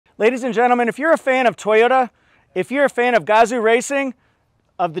Ladies and gentlemen, if you're a fan of Toyota, if you're a fan of Gazoo Racing,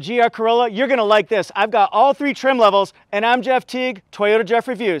 of the GR Corolla, you're gonna like this. I've got all 3 trim levels, and I'm Jeff Teague, Toyota Jeff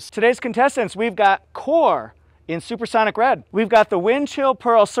Reviews. Today's contestants, we've got Core in Supersonic Red. We've got the Wind Chill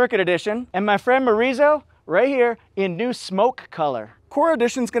Pearl Circuit Edition, and my friend Marizo, right here, in new smoke color. Core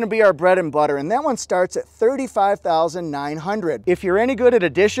Edition's gonna be our bread and butter, and that one starts at $35,900. If you're any good at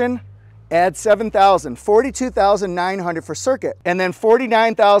Edition, add $7,000, $42,900 for Circuit, and then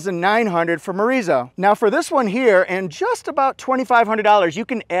 $49,900 for Marizo. Now for this one here, and just about $2,500, you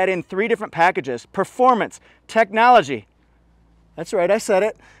can add in 3 different packages: Performance, Technology, that's right, I said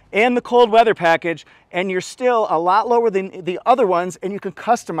it, and the Cold Weather package, and you're still a lot lower than the other ones, and you can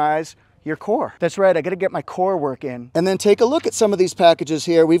customize your core. That's right, I gotta get my core work in. And then take a look at some of these packages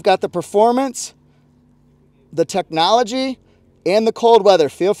here. We've got the Performance, the Technology, and the Cold Weather.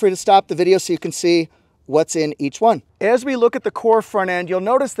 Feel free to stop the video so you can see what's in each one. As we look at the Core front end, you'll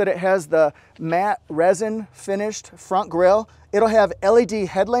notice that it has the matte resin finished front grille. It'll have LED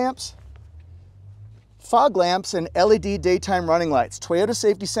headlamps, fog lamps, and LED daytime running lights. Toyota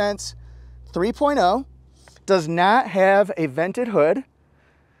Safety Sense 3.0. Does not have a vented hood.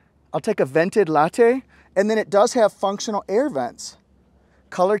 I'll take a vented latte. And then it does have functional air vents,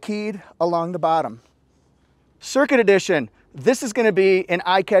 color keyed along the bottom. Circuit Edition. This is going to be an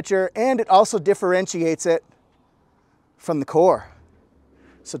eye catcher, and it also differentiates it from the Core.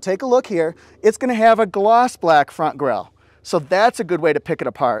 So take a look here. It's going to have a gloss black front grille. So that's a good way to pick it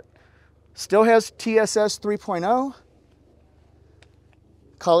apart. Still has TSS 3.0,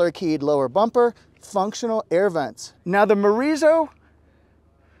 color keyed lower bumper, functional air vents. Now the Marizo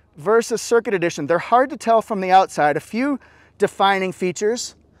versus Circuit Edition, they're hard to tell from the outside. A few defining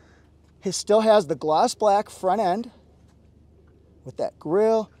features. It still has the gloss black front end with that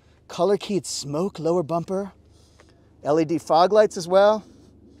grille, color keyed smoke lower bumper, LED fog lights as well.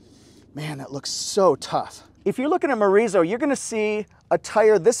 Man, that looks so tough. If you're looking at Marizo, you're gonna see a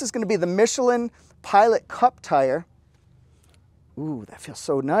tire. This is gonna be the Michelin Pilot Cup tire. Ooh, that feels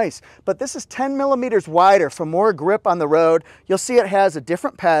so nice. But this is 10 millimeters wider for more grip on the road. You'll see it has a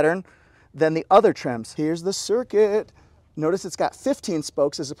different pattern than the other trims. Here's the Circuit. Notice it's got 15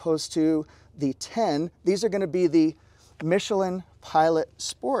 spokes as opposed to the 10. These are gonna be the Michelin Pilot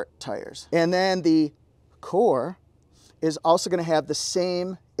Sport tires. And then the Core is also going to have the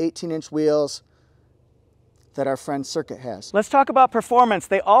same 18-inch wheels that our friend Circuit has. Let's talk about performance.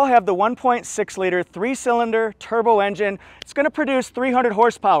 They all have the 1.6 liter 3-cylinder turbo engine. It's going to produce 300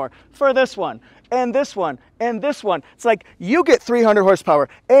 horsepower for this one, and this one, and this one. It's like you get 300 horsepower,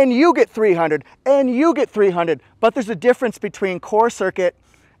 and you get 300, and you get 300. But there's a difference between Core, Circuit,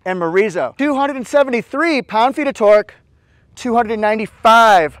 and Marizo. 273 pound-feet of torque,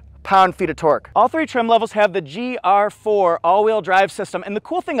 295 pound-feet of torque. All 3 trim levels have the GR4 all-wheel drive system, and the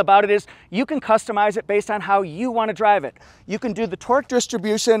cool thing about it is you can customize it based on how you want to drive it. You can do the torque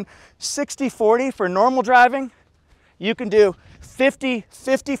distribution 60-40 for normal driving. You can do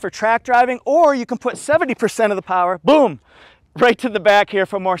 50-50 for track driving, or you can put 70% of the power, boom, right to the back here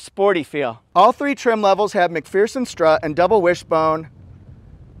for more sporty feel. All 3 trim levels have McPherson strut and double wishbone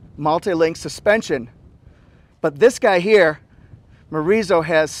multi-link suspension. But this guy here, Marizo,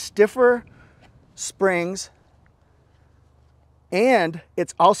 has stiffer springs, and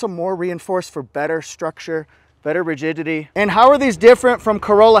it's also more reinforced for better structure, better rigidity. And how are these different from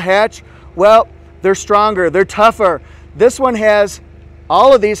Corolla hatch? Well, they're stronger, they're tougher. This one has,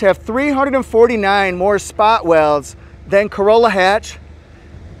 all of these have 349 more spot welds than Corolla hatch.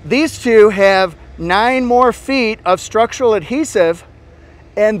 These two have 9 more feet of structural adhesive,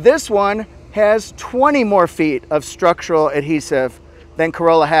 and this one has 20 more feet of structural adhesive than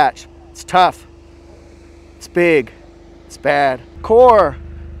Corolla hatch. It's tough, it's big, it's bad. Core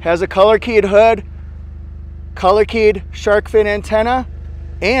has a color keyed hood, color keyed shark fin antenna,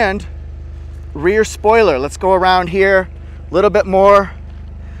 and rear spoiler. Let's go around here a little bit more.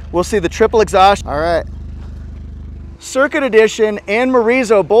 We'll see the triple exhaust. All right. Circuit Edition and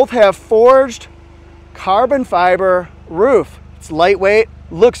Marizo both have forged carbon fiber roof. It's lightweight,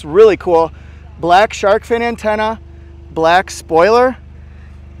 looks really cool. Black shark fin antenna, black spoiler,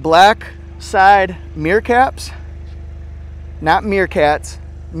 black side mirror caps, not meerkats,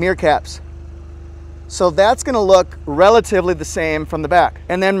 mirror caps. So that's going to look relatively the same from the back.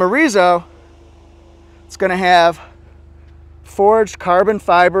 And then Marizo, it's going to have forged carbon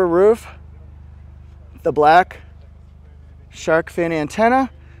fiber roof, the black shark fin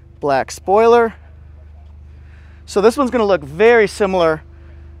antenna, black spoiler. So this one's going to look very similar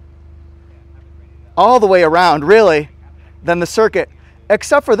all the way around, really, than the Circuit,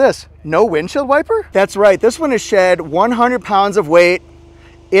 except for this, no windshield wiper. That's right, this one has shed 100 pounds of weight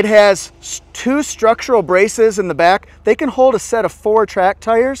It has 2 structural braces in the back. They can hold a set of 4 track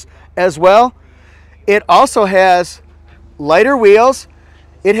tires as well. It also has lighter wheels.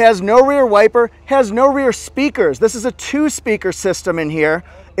 It has no rear wiper, has no rear speakers. This is a 2-speaker system in here.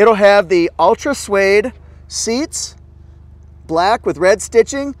 It'll have the ultra suede seats, black with red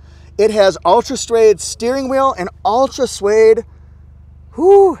stitching. It has ultra suede steering wheel and ultra suede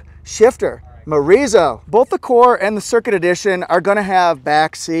shifter. Marizo. Both the Core and the Circuit Edition are going to have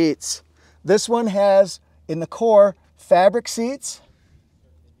back seats. This one has, in the Core, fabric seats.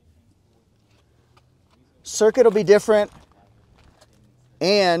 Circuit will be different,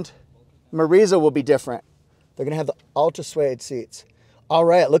 and Marizo will be different. They're going to have the ultra suede seats. All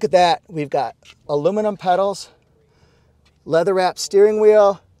right, look at that. We've got aluminum pedals, leather wrapped steering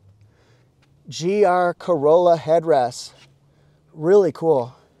wheel, GR Corolla headrest. Really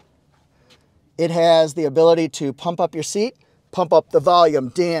cool. It has the ability to pump up your seat, pump up the volume,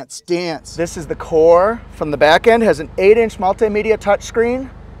 dance, dance. This is the Core from the back end. Has an 8-inch multimedia touchscreen.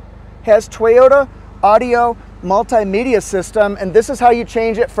 Has Toyota audio multimedia system, and this is how you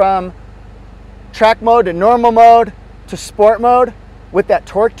change it from track mode to normal mode to sport mode with that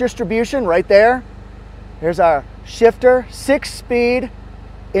torque distribution right there. Here's our shifter, 6-speed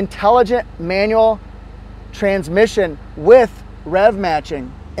intelligent manual transmission with rev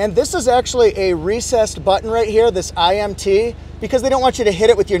matching. And this is actually a recessed button right here, this IMT, because they don't want you to hit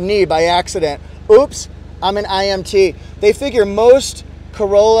it with your knee by accident. Oops, I'm an IMT. They figure most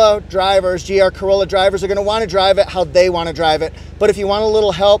Corolla drivers, GR Corolla drivers, are going to want to drive it how they want to drive it. But if you want a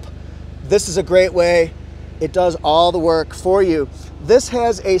little help, this is a great way. It does all the work for you. This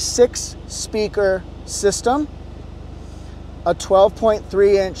has a 6-speaker system, a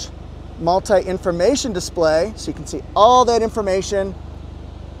 12.3-inch multi-information display, so you can see all that information,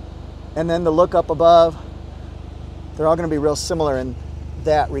 and then the look up above. They're all going to be real similar in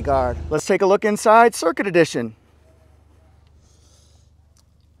that regard. Let's take a look inside Circuit Edition.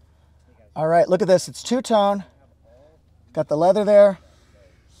 All right, look at this. It's 2-tone. Got the leather there.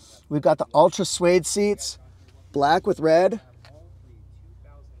 We've got the ultra suede seats, black with red.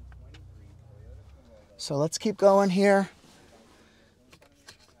 So let's keep going here.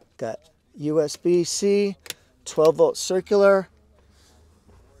 Got USB-C, 12-volt circular,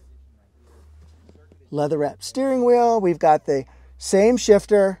 leather wrapped steering wheel. We've got the same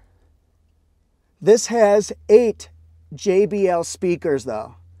shifter. This has 8 JBL speakers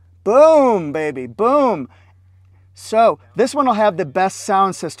though. Boom, baby, boom. So this one will have the best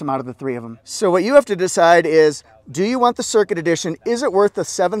sound system out of the 3 of them. So what you have to decide is, do you want the Circuit Edition? Is it worth the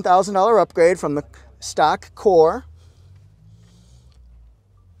 $7,000 upgrade from the stock Core?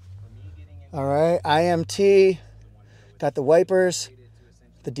 All right, IMT, got the wipers,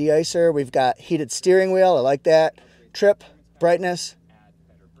 the de-icer. We've got heated steering wheel, I like that. Trip, brightness,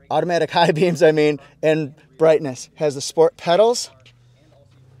 automatic high beams, and brightness. Has the sport pedals.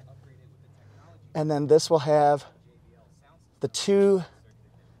 And then this will have the 2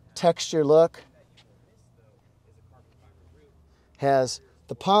 texture look. Has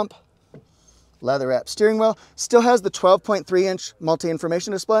the pump, leather wrapped steering wheel. Still has the 12.3-inch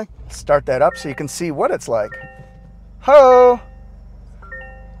multi-information display. Start that up so you can see what it's like. Ho!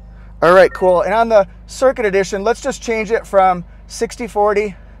 All right, cool. And on the Circuit Edition, let's just change it from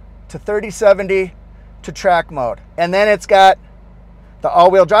 60/40 to 30/70 to track mode. And then it's got the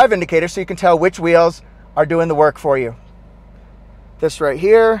all-wheel drive indicator so you can tell which wheels are doing the work for you. This right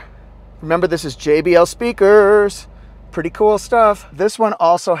here, remember this is JBL speakers. Pretty cool stuff. This one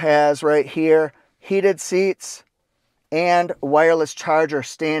also has right here heated seats and wireless charger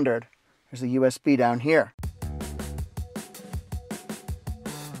standard. There's a USB down here.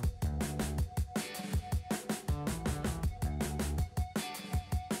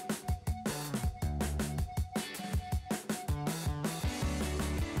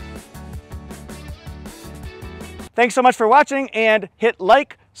 Thanks so much for watching, and hit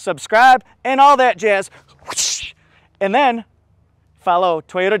like, subscribe, and all that jazz. And then follow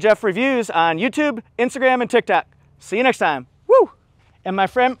Toyota Jeff Reviews on YouTube, Instagram, and TikTok. See you next time. Woo! And my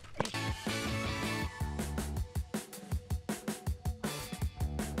friend,